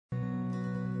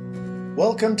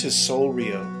Welcome to Soul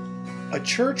Rio, a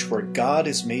church where God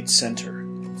is made center,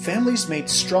 families made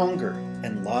stronger,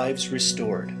 and lives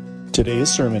restored. Today's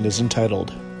sermon is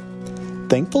entitled,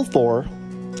 Thankful for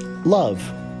Love,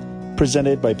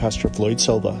 presented by Pastor Floyd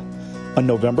Silva on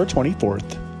November 24th,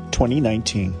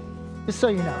 2019. Just so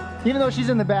you know, even though she's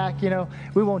in the back,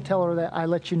 we won't tell her that I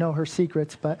let you know her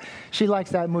secrets, but she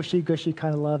likes that mushy-gushy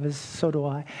kind of love, so do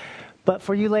I. But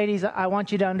for you ladies, I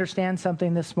want you to understand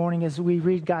something this morning as we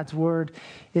read God's Word,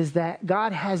 is that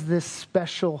God has this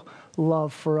special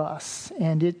love for us.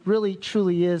 And it really,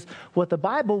 truly is what the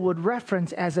Bible would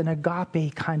reference as an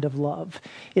agape kind of love.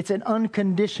 It's an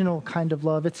unconditional kind of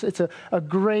love. It's a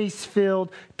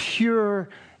grace-filled, pure,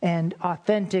 and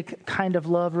authentic kind of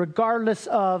love, regardless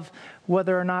of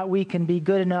whether or not we can be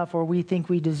good enough or we think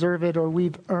we deserve it or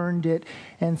we've earned it.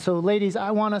 And so, ladies,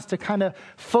 I want us to kind of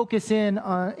focus in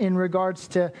regards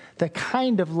to the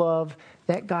kind of love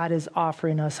that God is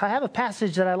offering us. I have a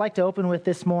passage that I'd like to open with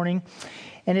this morning,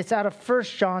 and it's out of 1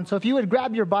 John. So if you would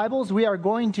grab your Bibles, we are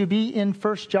going to be in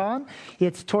 1 John.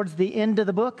 It's towards the end of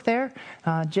the book there,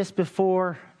 just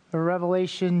before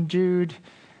Revelation, Jude,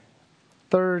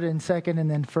 3rd and 2nd, and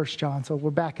then 1 John. So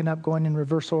we're backing up, going in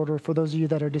reverse order for those of you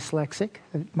that are dyslexic.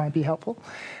 It might be helpful.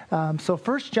 So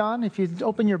 1 John, if you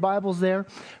open your Bibles there,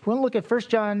 we're going to look at 1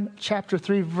 John chapter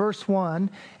 3, verse 1,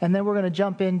 and then we're going to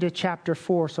jump into chapter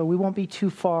 4. So we won't be too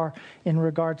far in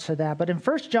regards to that. But in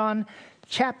 1 John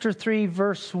chapter 3,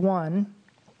 verse 1,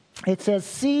 it says,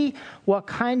 "See what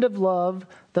kind of love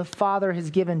the Father has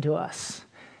given to us,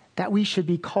 that we should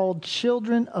be called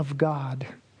children of God.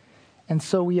 And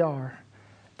so we are.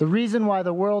 The reason why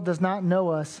the world does not know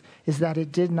us is that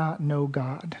it did not know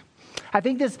God." I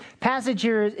think this passage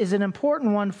here is an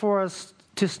important one for us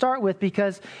to start with,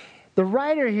 because the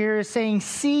writer here is saying,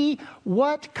 see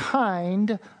what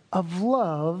kind of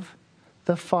love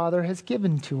the Father has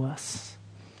given to us.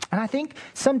 And I think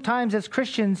sometimes as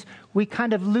Christians, we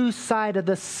kind of lose sight of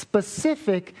the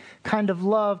specific kind of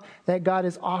love that God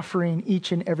is offering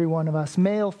each and every one of us,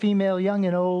 male, female, young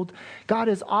and old. God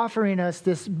is offering us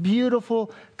this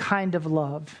beautiful kind of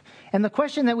love. And the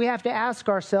question that we have to ask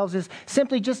ourselves is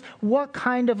simply just, what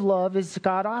kind of love is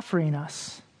God offering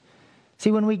us?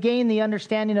 See, when we gain the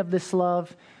understanding of this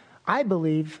love, I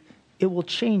believe it will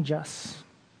change us.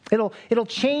 It'll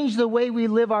change the way we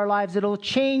live our lives. It'll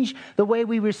change the way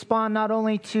we respond not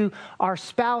only to our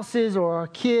spouses or our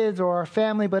kids or our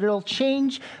family, but it'll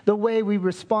change the way we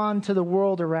respond to the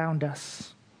world around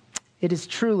us. It is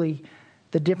truly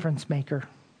the difference maker.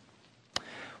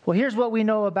 Well, here's what we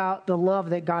know about the love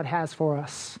that God has for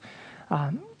us.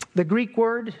 The Greek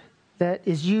word that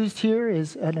is used here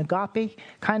is an agape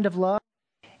kind of love.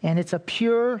 And it's a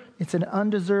pure, it's an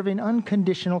undeserving,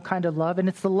 unconditional kind of love. And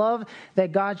it's the love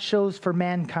that God shows for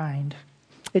mankind.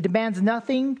 It demands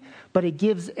nothing, but it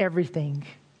gives everything.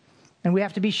 And we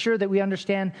have to be sure that we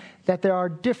understand that there are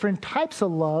different types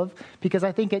of love, because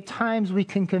I think at times we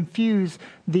can confuse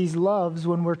these loves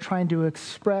when we're trying to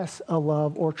express a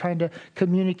love or trying to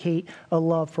communicate a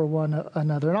love for one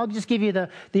another. And I'll just give you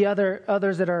the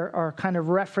others that are kind of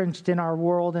referenced in our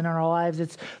world and in our lives.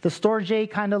 It's the storge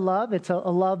kind of love. It's a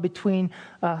love between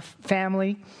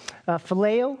family.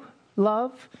 Phileo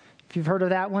love. If you've heard of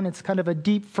that one, it's kind of a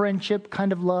deep friendship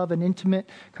kind of love, an intimate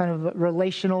kind of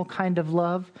relational kind of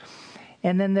love.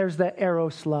 And then there's the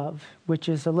eros love, which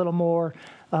is a little more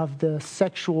of the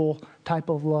sexual type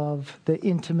of love, the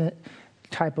intimate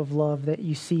type of love that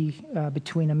you see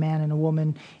between a man and a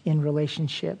woman in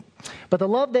relationship. But the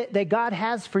love that God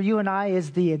has for you and I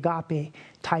is the agape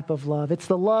type of love. It's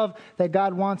the love that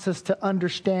God wants us to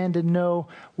understand and know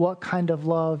what kind of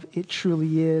love it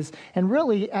truly is. And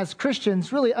really, as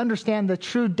Christians, really understand the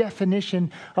true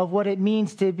definition of what it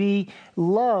means to be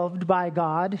loved by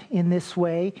God in this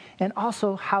way, and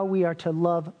also how we are to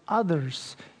love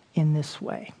others in this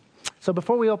way. So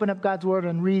before we open up God's Word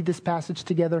and read this passage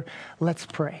together, let's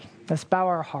pray. Let's bow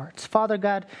our hearts. Father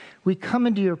God, we come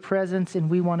into your presence and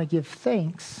we want to give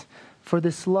thanks for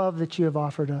this love that you have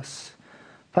offered us.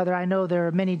 Father, I know there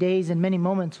are many days and many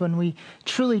moments when we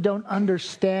truly don't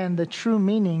understand the true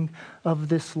meaning of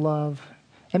this love.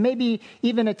 And maybe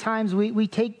even at times we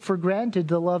take for granted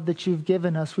the love that you've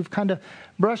given us. We've kind of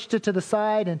brushed it to the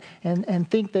side and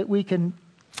think that we can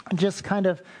just kind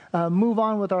of move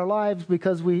on with our lives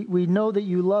because we know that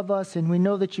you love us and we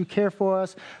know that you care for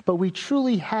us, but we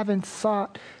truly haven't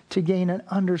sought to gain an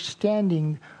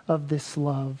understanding of this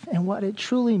love and what it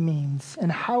truly means and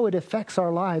how it affects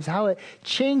our lives, how it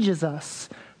changes us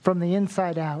from the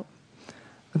inside out.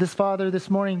 Father, this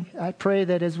morning, I pray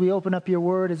that as we open up your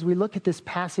word, as we look at this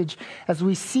passage, as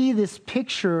we see this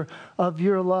picture of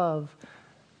your love,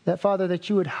 That, Father, that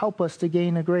you would help us to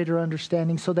gain a greater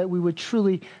understanding so that we would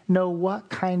truly know what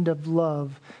kind of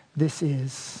love this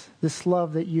is. This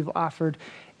love that you've offered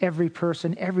every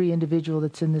person, every individual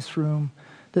that's in this room.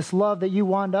 This love that you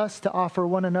want us to offer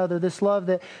one another. This love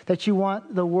that you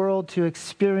want the world to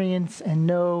experience and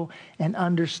know and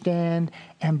understand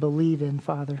and believe in,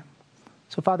 Father.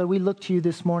 So, Father, we look to you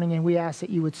this morning and we ask that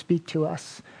you would speak to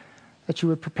us, that you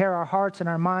would prepare our hearts and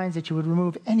our minds, that you would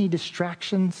remove any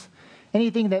distractions,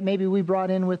 anything that maybe we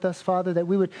brought in with us, Father, that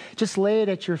we would just lay it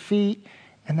at your feet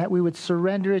and that we would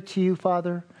surrender it to you,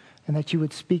 Father, and that you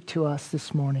would speak to us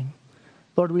this morning.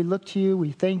 Lord, we look to you,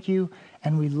 we thank you,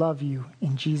 and we love you.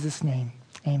 In Jesus' name,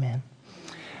 amen.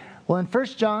 Well, in 1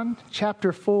 John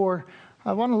chapter 4,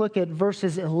 I want to look at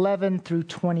verses 11 through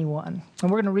 21.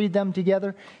 And we're going to read them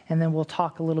together, and then we'll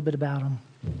talk a little bit about them.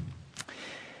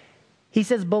 He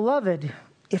says, "Beloved,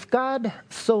 if God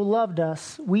so loved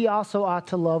us, we also ought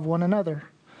to love one another.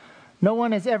 No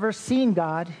one has ever seen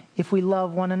God if we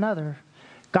love one another.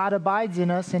 God abides in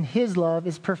us, and his love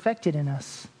is perfected in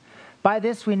us. By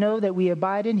this we know that we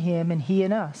abide in him and he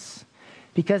in us,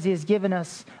 because he has given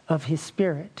us of his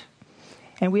Spirit.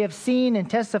 And we have seen and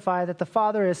testify that the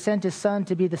Father has sent his Son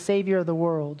to be the Savior of the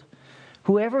world.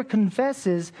 Whoever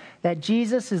confesses that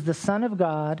Jesus is the Son of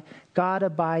God, God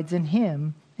abides in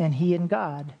him and he in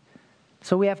God.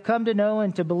 So we have come to know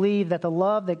and to believe that the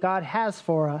love that God has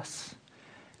for us,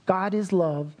 God is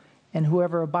love, and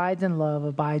whoever abides in love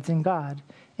abides in God,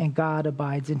 and God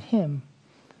abides in him.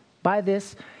 By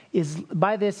this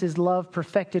is love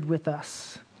perfected with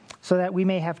us, so that we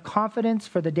may have confidence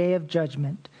for the day of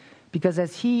judgment, because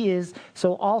as he is,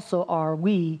 so also are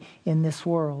we in this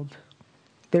world.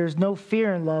 There is no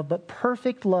fear in love, but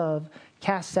perfect love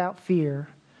casts out fear.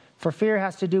 For fear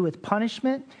has to do with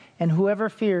punishment, and whoever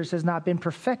fears has not been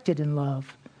perfected in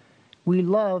love. We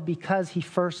love because he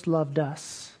first loved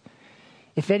us.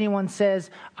 If anyone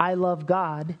says, 'I love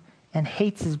God,' and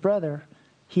hates his brother,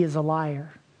 he is a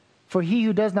liar. For he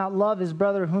who does not love his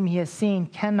brother whom he has seen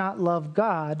cannot love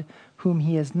God whom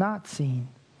he has not seen.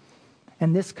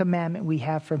 And this commandment we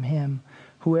have from him: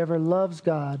 whoever loves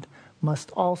God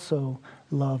must also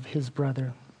love his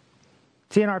brother."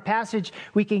 See, in our passage,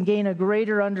 we can gain a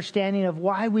greater understanding of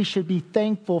why we should be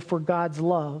thankful for God's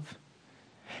love.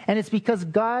 And it's because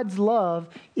God's love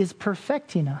is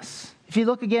perfecting us. If you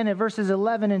look again at verses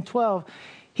 11 and 12,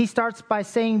 he starts by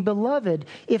saying, "Beloved,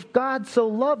 if God so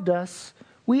loved us,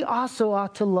 we also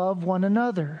ought to love one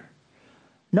another.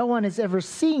 No one has ever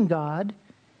seen God.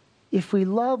 If we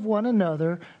love one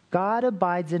another, God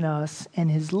abides in us, and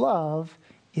his love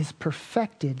is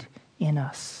perfected in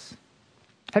us."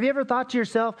 Have you ever thought to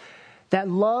yourself that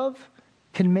love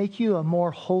can make you a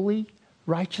more holy,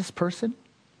 righteous person?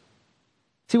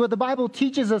 See, what the Bible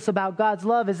teaches us about God's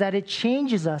love is that it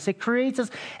changes us, it creates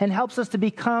us, and helps us to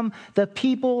become the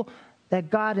people that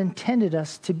God intended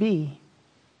us to be.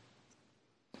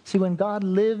 See, when God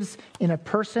lives in a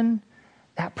person,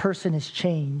 that person is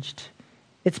changed.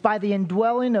 It's by the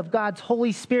indwelling of God's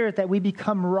Holy Spirit that we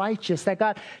become righteous, that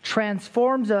God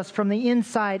transforms us from the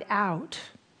inside out.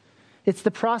 It's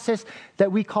the process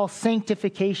that we call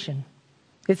sanctification.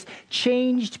 It's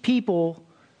changed people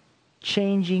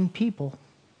changing people.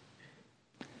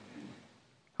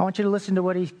 I want you to listen to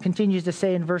what he continues to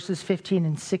say in verses 15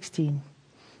 and 16.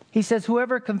 He says,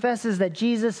 "Whoever confesses that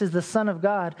Jesus is the Son of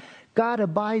God, God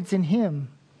abides in him,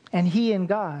 and he in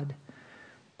God.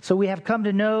 So we have come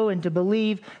to know and to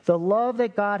believe the love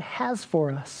that God has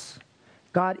for us.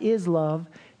 God is love,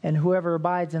 and whoever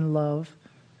abides in love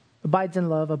abides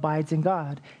in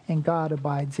God, and God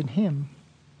abides in him."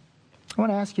 I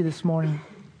want to ask you this morning,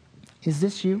 is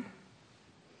this you?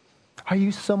 Are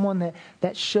you someone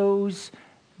that shows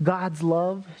God's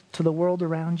love to the world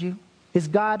around you? Is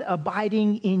God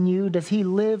abiding in you? Does he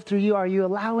live through you? Are you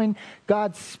allowing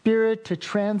God's Spirit to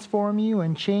transform you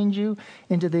and change you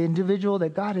into the individual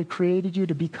that God had created you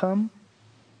to become?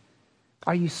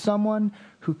 Are you someone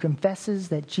who confesses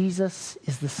that Jesus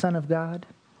is the Son of God?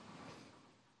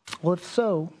 Well, if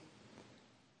so,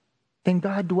 then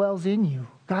God dwells in you.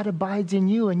 God abides in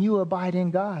you, and you abide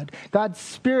in God. God's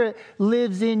Spirit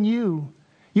lives in you.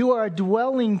 You are a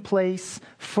dwelling place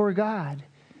for God.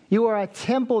 You are a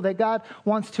temple that God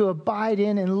wants to abide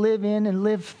in and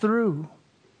live through.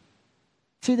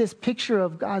 See, this picture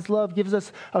of God's love gives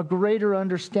us a greater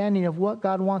understanding of what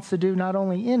God wants to do, not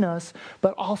only in us,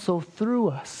 but also through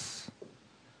us.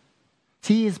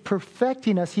 He is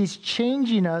perfecting us. He's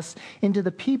changing us into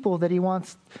the people that he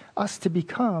wants us to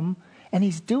become. And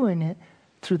he's doing it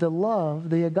through the love,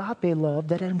 the agape love,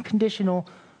 that unconditional,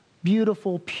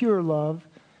 beautiful, pure love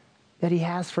that he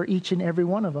has for each and every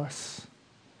one of us.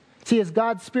 See, as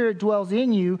God's Spirit dwells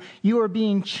in you, you are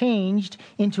being changed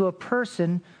into a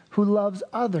person who loves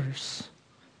others.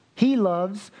 He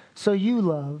loves, so you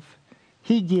love.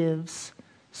 He gives,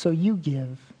 so you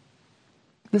give.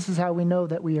 This is how we know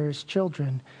that we are His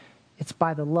children. It's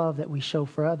by the love that we show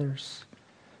for others.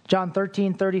 John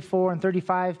 13, 34 and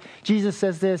 35, Jesus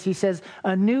says this. He says,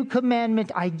 "A new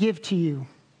commandment I give to you."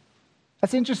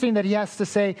 That's interesting that He has to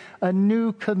say a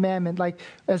new commandment. Like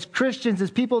as Christians, as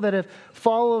people that have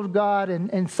followed God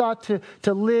and sought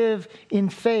to live in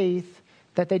faith,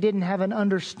 that they didn't have an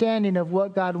understanding of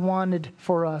what God wanted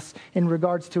for us in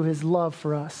regards to His love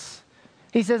for us.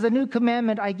 He says, "A new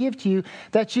commandment I give to you,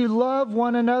 that you love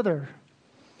one another.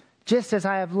 Just as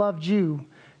I have loved you,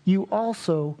 you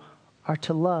also are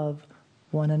to love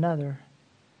one another."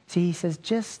 See, He says,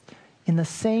 just in the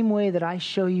same way that I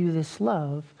show you this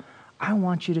love, I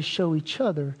want you to show each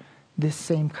other this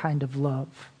same kind of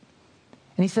love.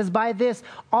 And He says, "By this,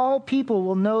 all people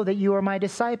will know that you are my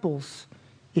disciples,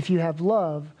 if you have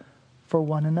love for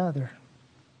one another."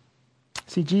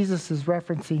 See, Jesus is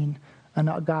referencing an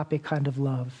agape kind of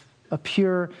love, a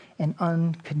pure and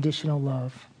unconditional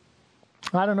love.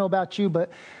 I don't know about you, but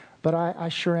I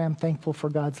sure am thankful for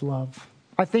God's love.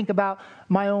 I think about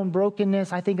my own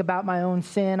brokenness. I think about my own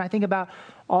sin. I think about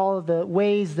all of the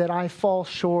ways that I fall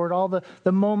short, all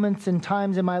the moments and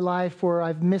times in my life where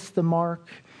I've missed the mark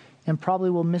and probably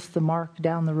will miss the mark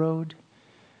down the road.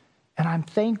 And I'm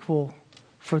thankful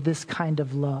for this kind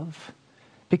of love.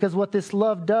 Because what this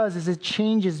love does is it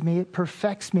changes me, it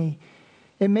perfects me.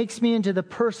 It makes me into the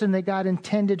person that God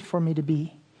intended for me to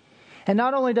be. And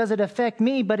not only does it affect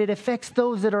me, but it affects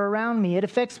those that are around me. It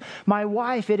affects my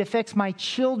wife. It affects my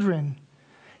children.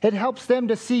 It helps them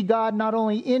to see God not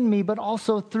only in me, but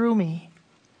also through me.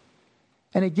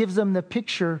 And it gives them the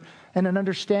picture and an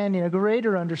understanding, a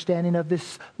greater understanding of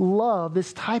this love,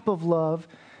 this type of love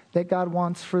that God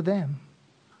wants for them.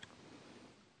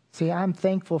 See, I'm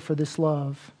thankful for this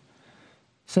love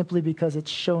simply because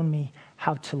it's shown me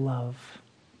how to love.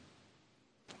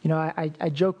 You know, I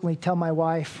jokingly tell my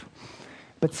wife,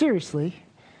 but seriously,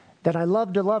 that I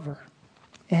love to love her.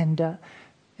 And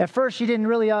at first, she didn't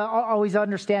really always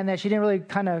understand that. She didn't really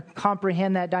kind of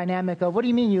comprehend that dynamic of, what do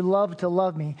you mean you love to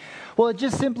love me? Well, it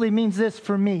just simply means this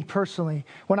for me personally.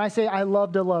 When I say I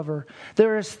love to love her,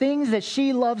 there is things that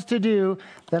she loves to do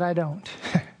that I don't.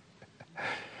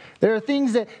 There are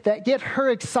things that get her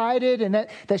excited and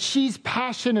that she's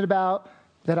passionate about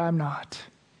that I'm not.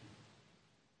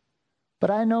 But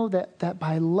I know that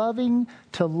by loving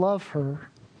to love her,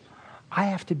 I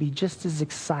have to be just as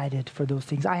excited for those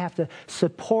things. I have to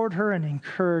support her and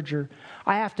encourage her.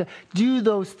 I have to do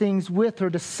those things with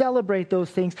her, to celebrate those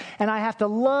things. And I have to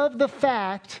love the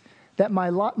fact that my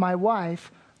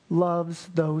wife loves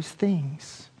those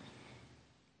things.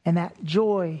 And that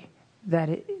joy that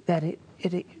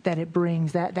it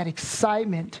brings, that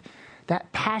excitement,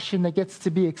 that passion that gets to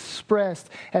be expressed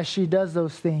as she does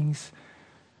those things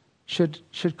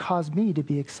should cause me to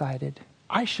be excited.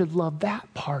 I should love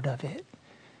that part of it.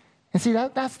 And see,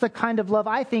 that's the kind of love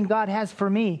I think God has for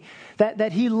me,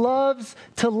 that He loves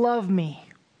to love me.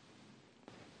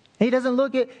 He doesn't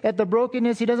look at the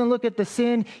brokenness. He doesn't look at the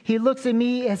sin. He looks at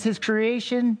me as His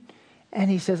creation, and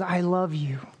He says, I love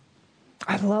you.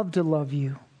 I love to love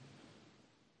you.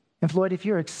 And Floyd, if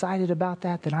you're excited about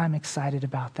that, then I'm excited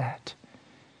about that.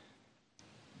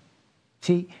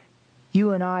 See,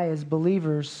 you and I as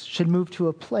believers should move to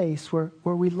a place where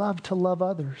we love to love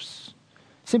others,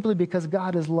 simply because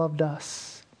God has loved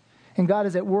us. And God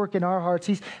is at work in our hearts.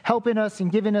 He's helping us and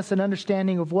giving us an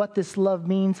understanding of what this love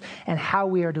means and how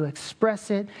we are to express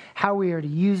it, how we are to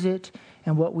use it,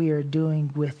 and what we are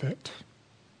doing with it.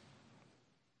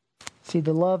 See,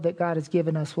 the love that God has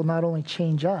given us will not only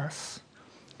change us,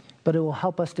 but it will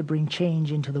help us to bring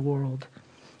change into the world.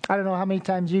 I don't know how many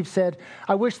times you've said,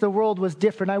 I wish the world was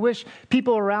different. I wish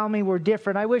people around me were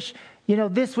different. I wish,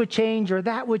 this would change or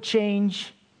that would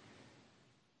change.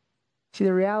 See,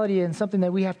 the reality and something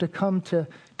that we have to come to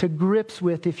grips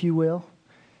with, if you will,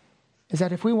 is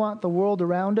that if we want the world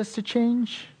around us to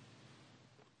change,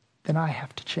 then I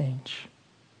have to change.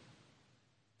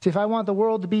 See, if I want the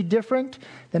world to be different,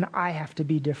 then I have to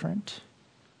be different.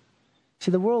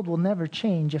 See, the world will never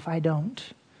change if I don't.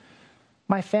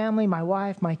 My family, my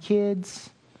wife, my kids,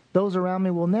 those around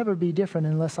me will never be different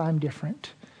unless I'm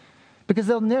different. Because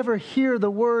they'll never hear the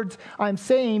words I'm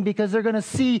saying because they're going to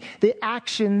see the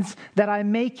actions that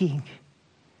I'm making.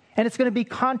 And it's going to be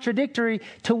contradictory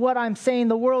to what I'm saying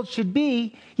the world should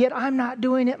be, yet I'm not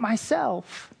doing it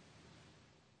myself.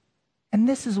 And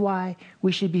this is why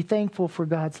we should be thankful for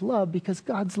God's love, because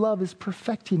God's love is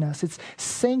perfecting us. It's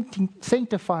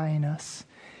sanctifying us.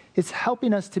 It's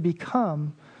helping us to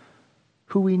become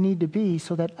who we need to be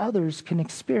so that others can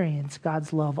experience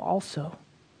God's love also.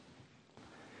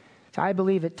 So I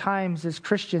believe at times as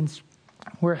Christians,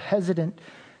 we're hesitant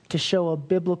to show a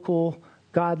biblical,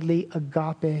 godly,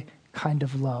 agape kind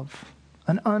of love.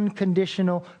 An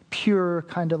unconditional, pure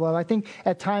kind of love. I think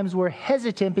at times we're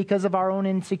hesitant because of our own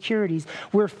insecurities.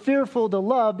 We're fearful to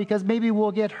love because maybe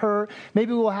we'll get hurt,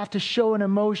 maybe we'll have to show an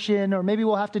emotion, or maybe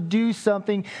we'll have to do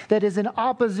something that is in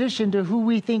opposition to who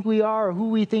we think we are or who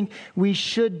we think we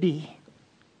should be.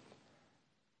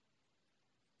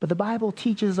 But the Bible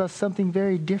teaches us something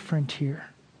very different here.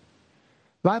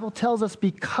 The Bible tells us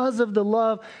because of the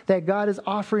love that God is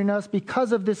offering us,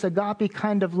 because of this agape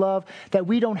kind of love, that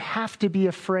we don't have to be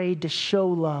afraid to show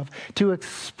love, to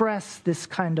express this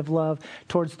kind of love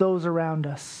towards those around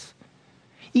us,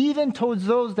 even towards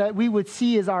those that we would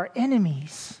see as our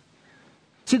enemies.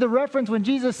 See the reference when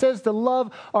Jesus says to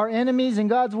love our enemies in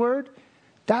God's word?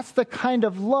 That's the kind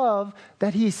of love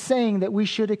that he's saying that we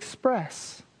should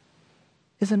express.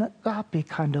 Is an agape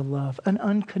kind of love, an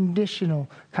unconditional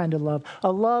kind of love,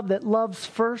 a love that loves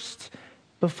first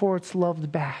before it's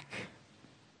loved back.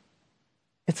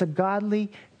 It's a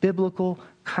godly, biblical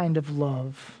kind of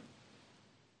love.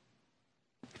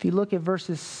 If you look at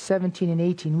verses 17 and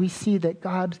 18, we see that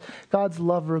God's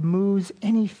love removes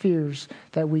any fears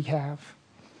that we have.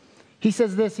 He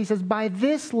says this, he says, by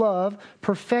this love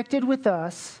perfected with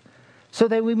us, so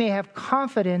that we may have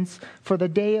confidence for the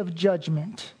day of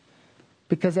judgment.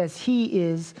 Because as he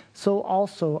is, so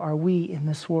also are we in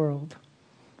this world.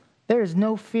 There is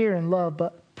no fear in love,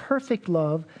 but perfect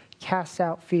love casts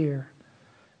out fear.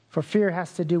 For fear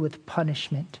has to do with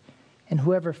punishment, and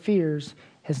whoever fears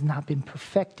has not been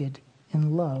perfected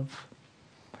in love.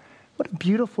 What a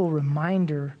beautiful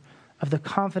reminder of the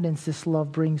confidence this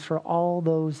love brings for all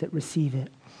those that receive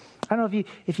it. I don't know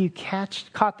if you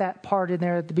caught that part in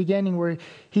there at the beginning where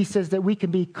he says that we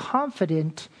can be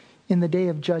confident in the day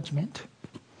of judgment.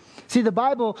 See, the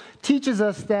Bible teaches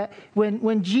us that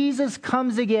when Jesus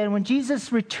comes again, when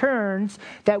Jesus returns,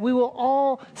 that we will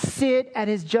all sit at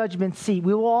his judgment seat.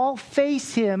 We will all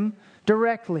face him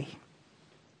directly.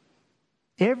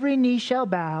 Every knee shall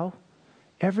bow,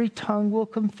 every tongue will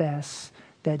confess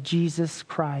that Jesus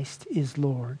Christ is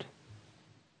Lord.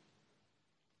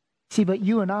 See, but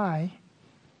you and I,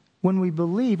 when we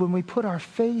believe, when we put our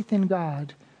faith in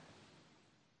God,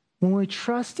 when we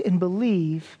trust and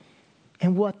believe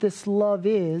and what this love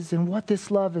is and what this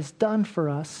love has done for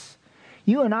us,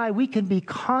 you and I, we can be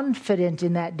confident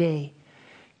in that day.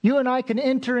 You and I can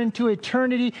enter into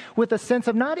eternity with a sense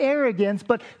of not arrogance,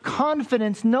 but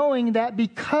confidence, knowing that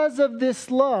because of this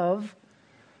love,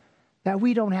 that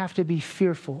we don't have to be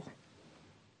fearful.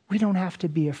 We don't have to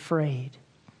be afraid.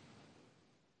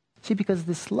 See, because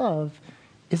this love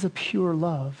is a pure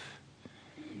love.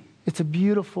 It's a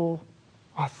beautiful,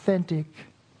 authentic,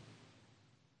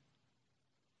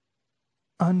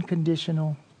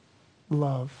 unconditional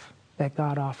love that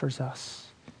God offers us.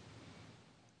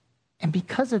 And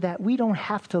because of that, we don't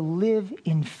have to live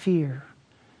in fear.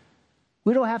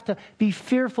 We don't have to be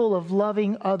fearful of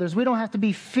loving others. We don't have to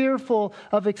be fearful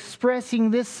of expressing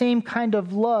this same kind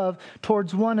of love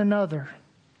towards one another.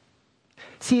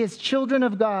 See, as children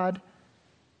of God,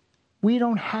 we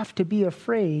don't have to be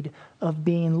afraid of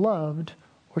being loved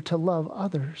or to love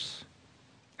others.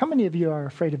 How many of you are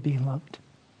afraid of being loved?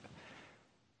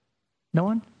 No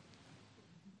one?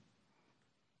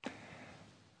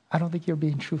 I don't think you're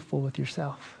being truthful with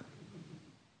yourself.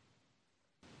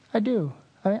 I do.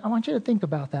 I want you to think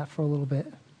about that for a little bit.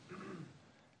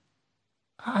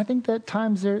 I think that at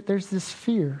times there's this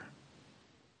fear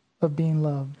of being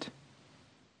loved.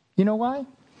 You know why?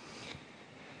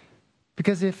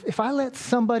 Because if I let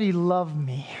somebody love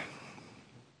me,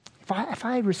 if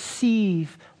I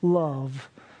receive love,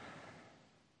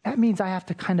 that means I have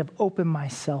to kind of open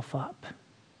myself up.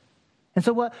 And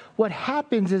so what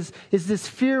happens is this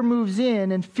fear moves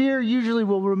in, and fear usually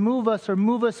will remove us or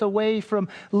move us away from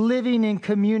living in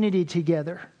community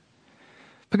together.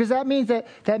 Because that means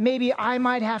that maybe I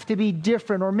might have to be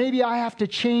different, or maybe I have to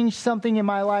change something in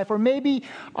my life, or maybe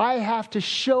I have to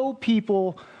show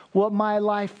people what my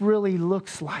life really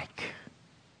looks like.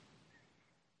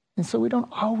 And so we don't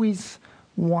always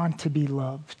want to be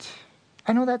loved.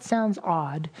 I know that sounds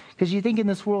odd, because you think in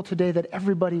this world today that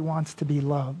everybody wants to be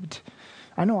loved.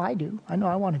 I know I do. I know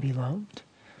I want to be loved.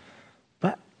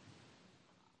 But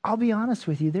I'll be honest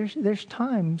with you, there's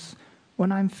times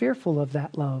when I'm fearful of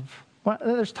that love.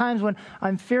 There's times when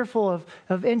I'm fearful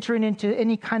of entering into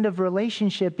any kind of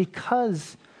relationship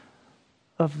because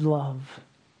of love.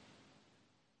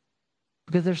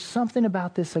 Because there's something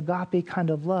about this agape kind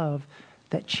of love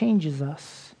that changes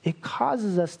us. It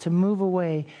causes us to move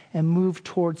away and move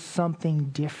towards something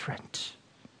different.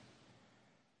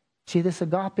 See, this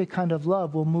agape kind of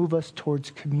love will move us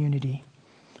towards community.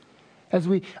 As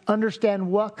we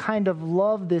understand what kind of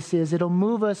love this is, it'll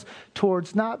move us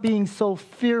towards not being so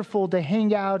fearful to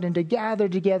hang out and to gather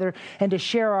together and to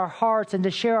share our hearts and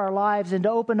to share our lives and to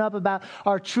open up about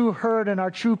our true hurt and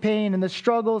our true pain and the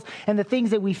struggles and the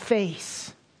things that we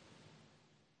face.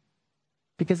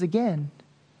 Because again,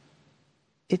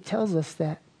 it tells us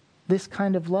that this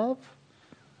kind of love,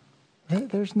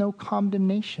 there's no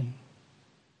condemnation.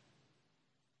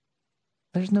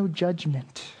 There's no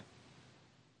judgment.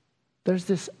 There's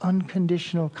this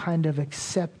unconditional kind of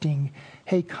accepting,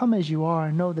 hey, come as you are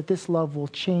and know that this love will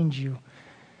change you.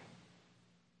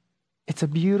 It's a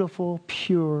beautiful,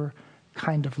 pure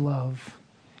kind of love.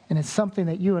 And it's something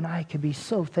that you and I could be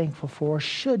so thankful for,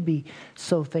 should be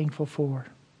so thankful for.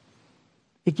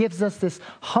 It gives us this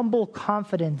humble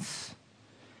confidence,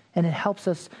 and it helps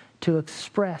us to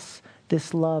express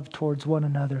this love towards one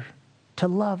another, to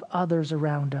love others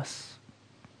around us.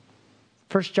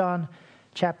 1 John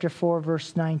chapter 4,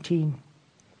 verse 19.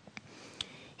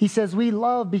 He says, we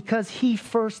love because he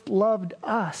first loved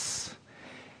us.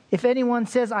 If anyone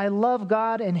says, I love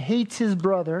God and hates his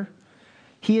brother,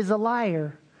 he is a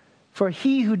liar. For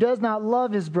he who does not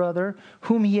love his brother,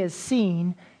 whom he has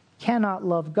seen, cannot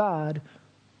love God,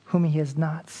 whom he has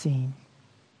not seen.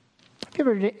 Have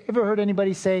you ever heard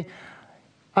anybody say,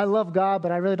 I love God,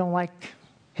 but I really don't like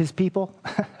his people?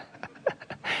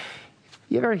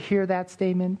 You ever hear that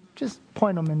statement? Just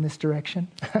point them in this direction.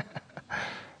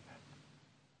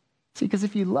 See, because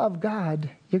if you love God,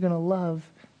 you're going to love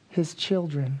his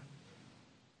children.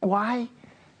 Why?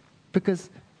 Because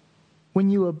when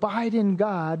you abide in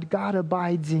God, God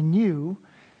abides in you.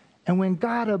 And when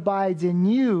God abides in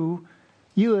you,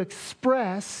 you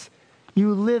express,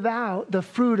 you live out the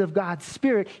fruit of God's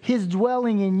Spirit, his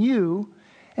dwelling in you.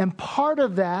 And part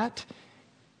of that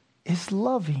is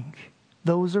loving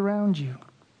those around you.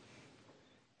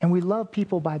 And we love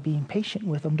people by being patient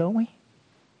with them, don't we?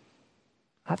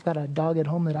 I've got a dog at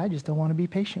home that I just don't want to be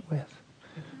patient with.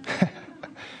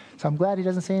 So I'm glad he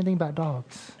doesn't say anything about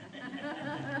dogs.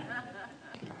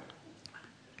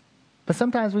 But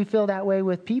sometimes we feel that way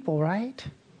with people, right?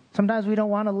 Sometimes we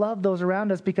don't want to love those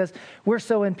around us because we're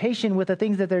so impatient with the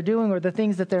things that they're doing or the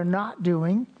things that they're not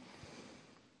doing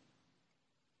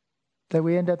that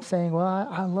we end up saying, well,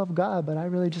 I love God, but I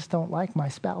really just don't like my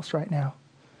spouse right now.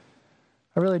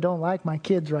 I really don't like my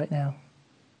kids right now.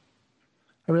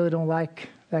 I really don't like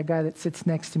that guy that sits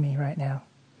next to me right now.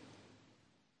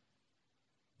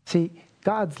 See,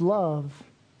 God's love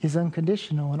is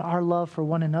unconditional, and our love for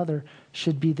one another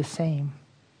should be the same.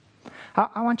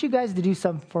 I want you guys to do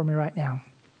something for me right now.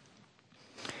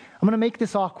 I'm going to make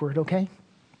this awkward, okay?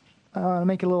 I'm going to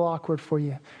make it a little awkward for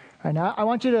you. Right now, I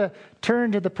want you to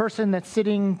turn to the person that's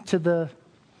sitting to the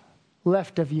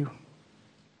left of you.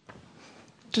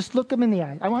 Just look them in the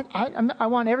eye. I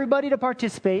want everybody to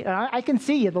participate. I can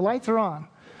see you. The lights are on.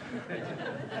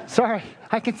 Sorry,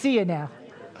 I can see you now.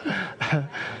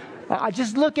 I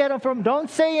just look at them don't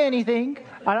say anything.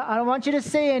 I don't want you to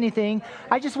say anything.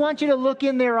 I just want you to look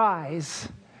in their eyes.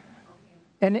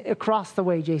 And across the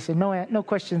way, Jason. No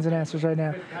questions and answers right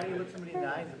now. How do you look somebody in the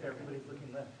eyes if everybody's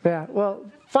looking left? Yeah, well,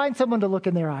 find someone to look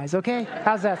in their eyes, okay?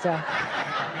 How's that sound?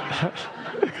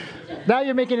 Now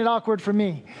you're making it awkward for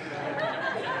me.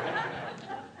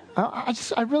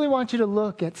 I really want you to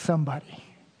look at somebody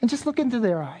and just look into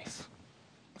their eyes.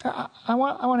 I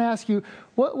want to ask you,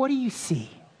 what do you see?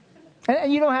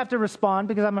 And you don't have to respond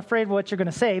because I'm afraid of what you're going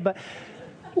to say, but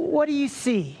what do you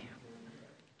see?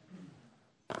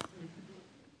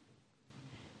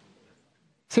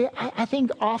 See, I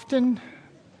think often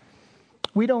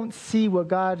we don't see what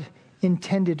God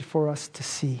intended for us to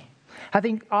see. I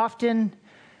think often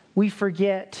we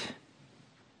forget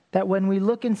that when we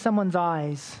look in someone's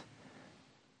eyes,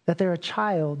 that they're a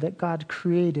child that God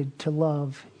created to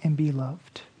love and be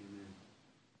loved.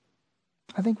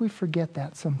 I think we forget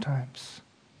that sometimes.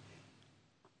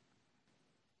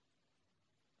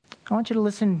 I want you to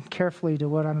listen carefully to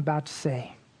what I'm about to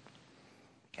say.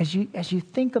 As you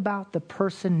think about the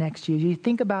person next to you, you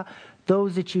think about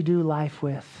those that you do life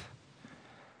with,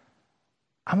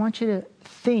 I want you to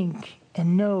think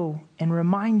and know and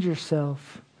remind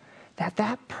yourself that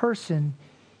that person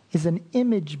is an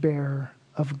image bearer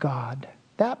of God.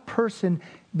 That person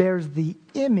bears the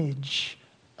image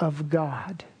of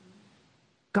God.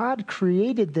 God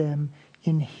created them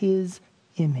in his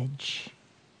image.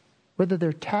 Whether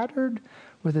they're tattered,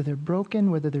 whether they're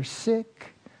broken, whether they're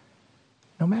sick,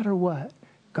 no matter what,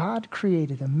 God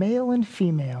created them, male and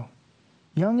female,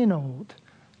 young and old.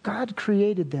 God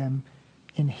created them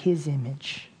in his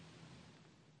image.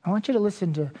 I want you to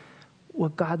listen to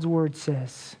what God's word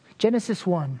says. Genesis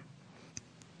 1,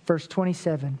 verse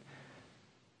 27.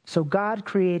 So God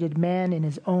created man in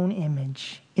his own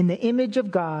image. In the image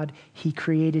of God, he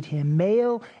created him.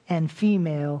 Male and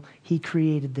female, he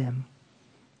created them.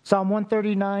 Psalm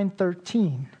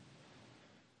 139:13.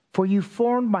 For you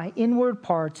formed my inward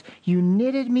parts. You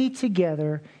knitted me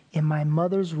together in my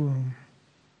mother's womb.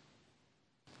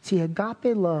 See,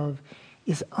 agape love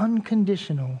is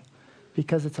unconditional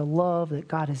because it's a love that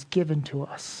God has given to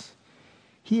us.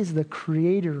 He is the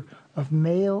creator of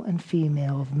male and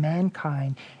female, of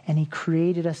mankind, and he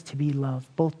created us to be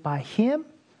loved, both by him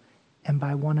and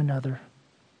by one another.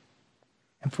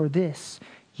 And for this,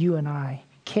 you and I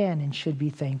can and should be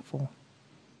thankful.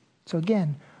 So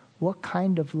again, what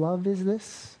kind of love is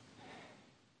this?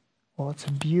 Well, it's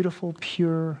a beautiful,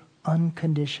 pure,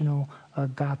 unconditional,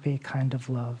 agape kind of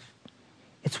love.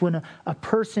 It's when a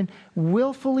person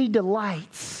willfully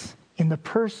delights in the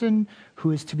person who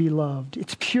is to be loved.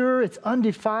 It's pure, it's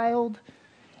undefiled,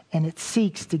 and it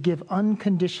seeks to give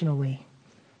unconditionally.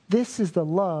 This is the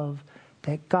love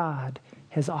that God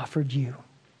has offered you.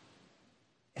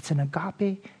 It's an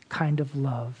agape kind of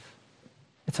love.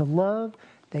 It's a love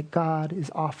that God has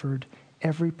offered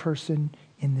every person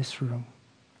in this room.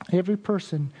 Every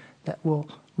person that will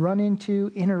run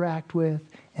into, interact with,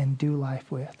 and do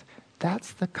life with.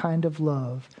 That's the kind of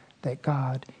love that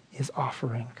God is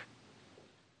offering.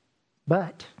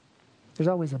 But, there's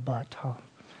always a but, huh?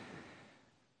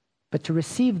 But to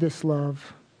receive this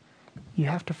love, you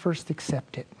have to first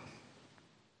accept it.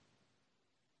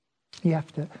 You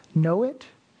have to know it,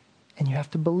 and you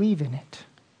have to believe in it.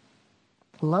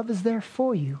 Love is there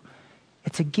for you.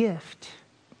 It's a gift.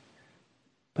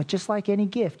 But just like any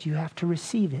gift, you have to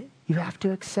receive it. You have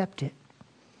to accept it.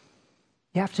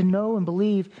 You have to know and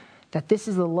believe that this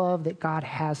is the love that God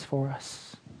has for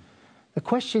us. The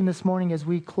question this morning as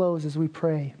we close, as we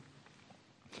pray,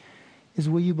 is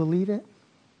will you believe it?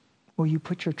 Will you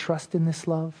put your trust in this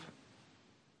love?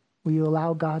 Will you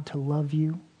allow God to love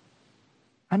you?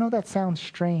 I know that sounds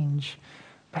strange,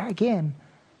 but again,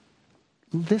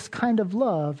 this kind of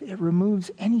love, it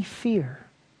removes any fear.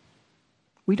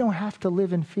 We don't have to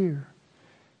live in fear.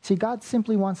 See, God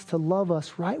simply wants to love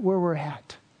us right where we're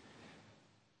at.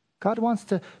 God wants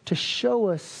to show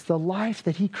us the life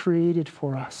that he created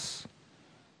for us.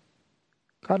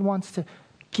 God wants to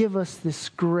give us this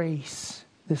grace,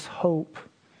 this hope,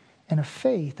 and a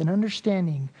faith, an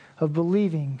understanding of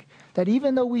believing that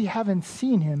even though we haven't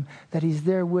seen him, that he's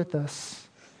there with us,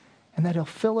 and that he'll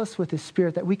fill us with his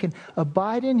Spirit, that we can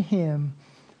abide in him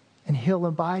and he'll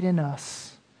abide in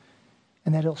us,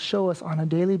 and that he'll show us on a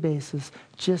daily basis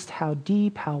just how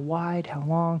deep, how wide, how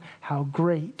long, how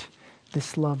great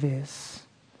this love is.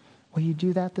 Will you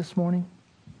do that this morning?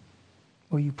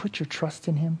 Will you put your trust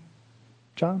in him?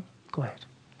 John, go ahead.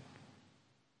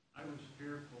 I was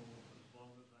fearful as long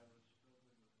as I was filled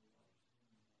with the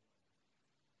love.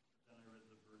 Then I read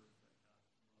the verse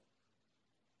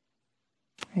that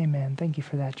God loved. Amen. Thank you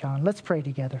for that, John. Let's pray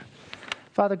together.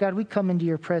 Father God, we come into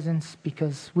your presence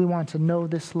because we want to know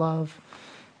this love.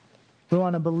 We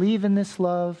want to believe in this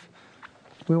love.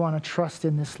 We want to trust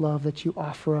in this love that you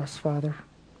offer us, Father.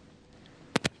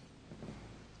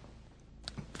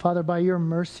 Father, by your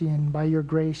mercy and by your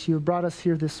grace, you have brought us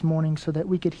here this morning so that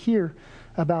we could hear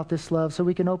about this love, so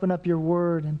we can open up your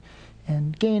word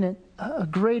and gain a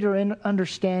greater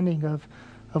understanding of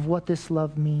what this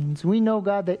love means. We know,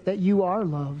 God, that you are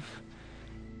love.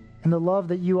 And the love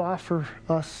that you offer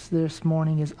us this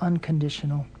morning is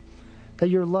unconditional. That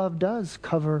your love does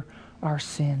cover our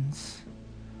sins.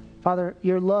 Father,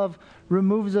 your love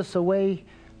removes us away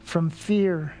from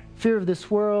fear. Fear of this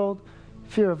world,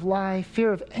 fear of life,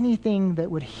 fear of anything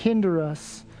that would hinder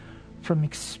us from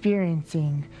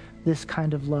experiencing this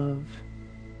kind of love.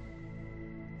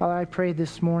 Father, I pray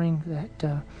this morning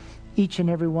that each and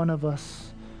every one of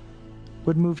us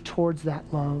would move towards that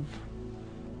love.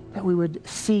 That we would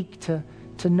seek to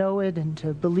know it and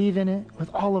to believe in it with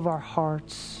all of our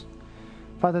hearts.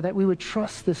 Father, that we would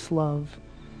trust this love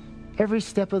every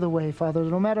step of the way, Father.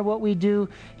 No matter what we do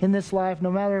in this life,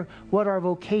 no matter what our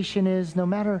vocation is, no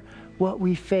matter what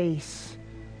we face,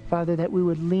 Father, that we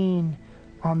would lean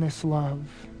on this love.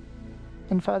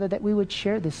 And Father, that we would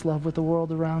share this love with the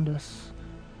world around us.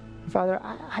 And Father,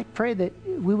 I pray that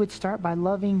we would start by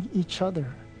loving each other.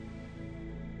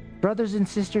 Brothers and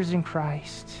sisters in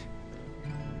Christ,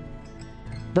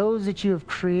 those that you have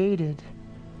created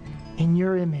in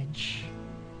your image,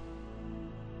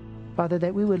 Father,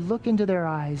 that we would look into their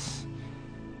eyes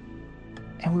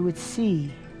and we would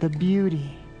see the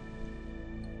beauty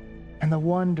and the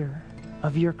wonder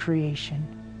of your creation.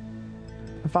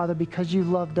 And Father, because you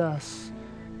loved us,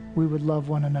 we would love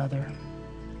one another,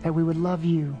 that we would love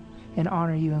you and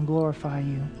honor you and glorify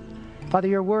you. Father,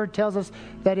 your word tells us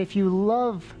that if we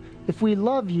love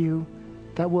you,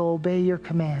 that we'll obey your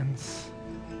commands.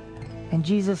 And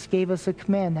Jesus gave us a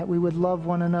command that we would love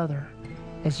one another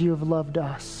as you have loved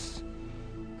us.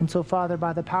 And so, Father,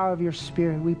 by the power of your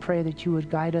Spirit, we pray that you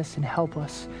would guide us and help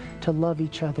us to love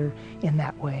each other in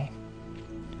that way.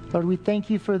 Lord, we thank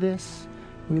you for this.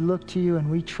 We look to you and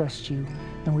we trust you.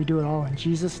 And we do it all in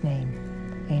Jesus'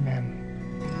 name. Amen.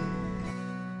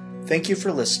 Thank you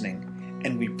for listening,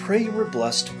 and we pray you were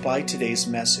blessed by today's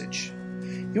message.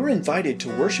 You are invited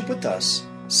to worship with us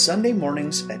Sunday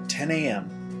mornings at 10 a.m.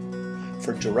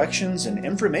 For directions and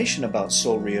information about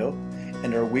Soul Rio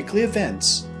and our weekly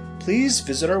events, please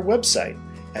visit our website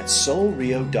at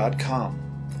soulrio.com.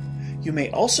 You may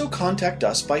also contact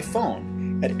us by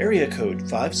phone at area code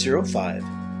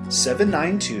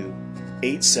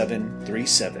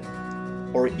 505-792-8737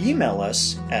 or email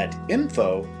us at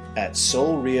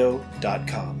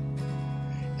info@soulrio.com.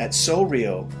 At Soul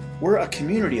Rio, we're a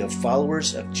community of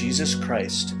followers of Jesus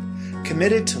Christ,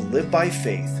 committed to live by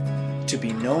faith, to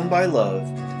be known by love,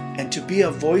 and to be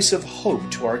a voice of hope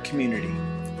to our community.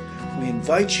 We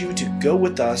invite you to go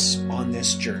with us on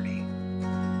this journey.